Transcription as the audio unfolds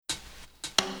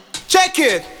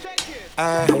Check it.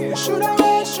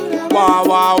 Wah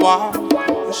wah wah.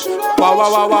 Wah wah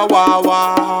wah wah wah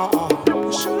wah.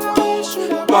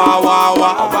 Wah wah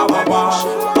wah wah wah wah.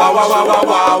 Wah wah wah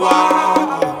wah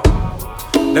wah.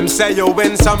 Them say you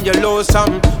win some, you lose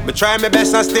some. But try my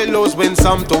best and still lose, win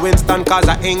some. To Winston cause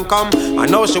of income. I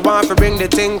know she want to bring the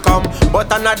thing come,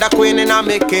 but another queen in a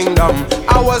me kingdom.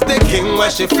 I was the king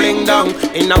where she fling down.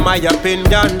 In my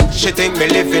opinion, she think me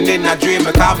living in a dream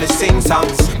because me sing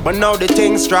songs. But now the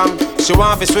thing's strong. She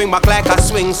want to swing back like a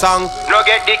swing song. No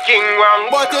get the king wrong,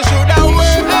 but you shoulda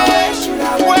wait.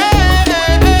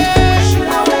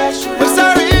 But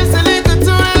sorry, it's a little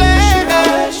too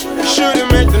late. Shoulda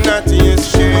made the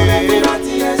naughtiest shade.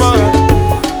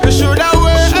 You shoulda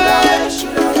wait.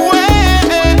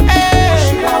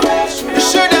 You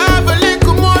shoulda have a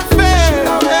little more faith.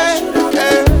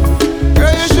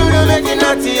 Girl, you shoulda make the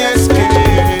naughtiest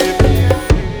escape.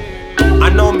 I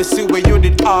know me see what you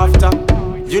did after.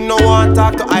 You know want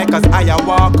talk to I cause I a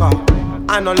walker.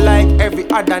 I don't like every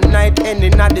other night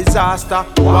ending a disaster.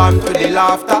 Warm to the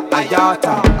laughter, I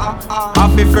yatta. I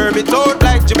prefer me out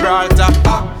like Gibraltar.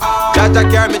 Jaja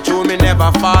carry me through, me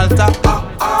never falter.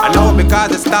 I know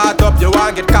because it start up, you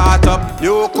want get caught up.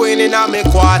 You queen in a me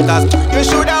quarters. You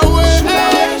shoulda wait.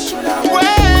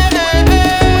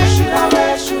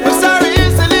 But sorry,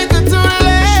 it's a little too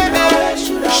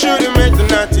late. Shoulda make the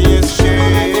naughtiest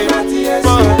shade.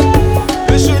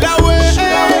 You shoulda wait.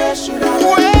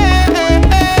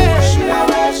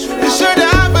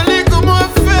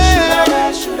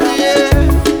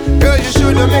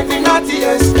 Make the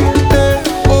naughtiest.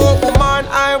 Oh woman,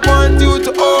 I want you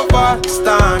to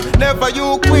overstand. Never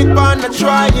you quit on the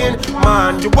trying,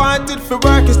 man. You wanted for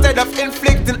work instead of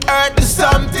inflicting hurt to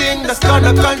something that's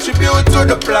gonna contribute to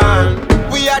the plan.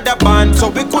 We had a band, so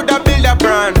we could have built a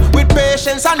brand. With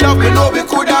patience and love, we know we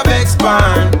could have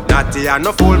expand. Naughty and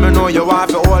no fool, me know you want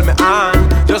to hold me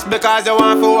hand. Just because you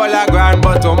want to hold a grand,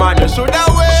 but oh man, you shoulda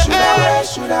wait.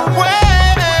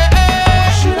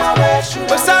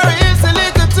 But sorry, it's a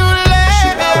little too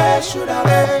late.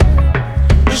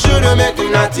 You shoulda make the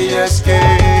naughty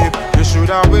escape. You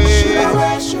shoulda wait.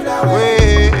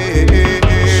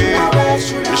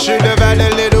 You shoulda had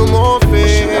a little more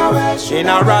faith in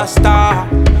a Rasta.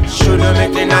 Shoulda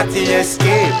make the naughty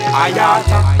escape.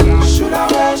 Ayata.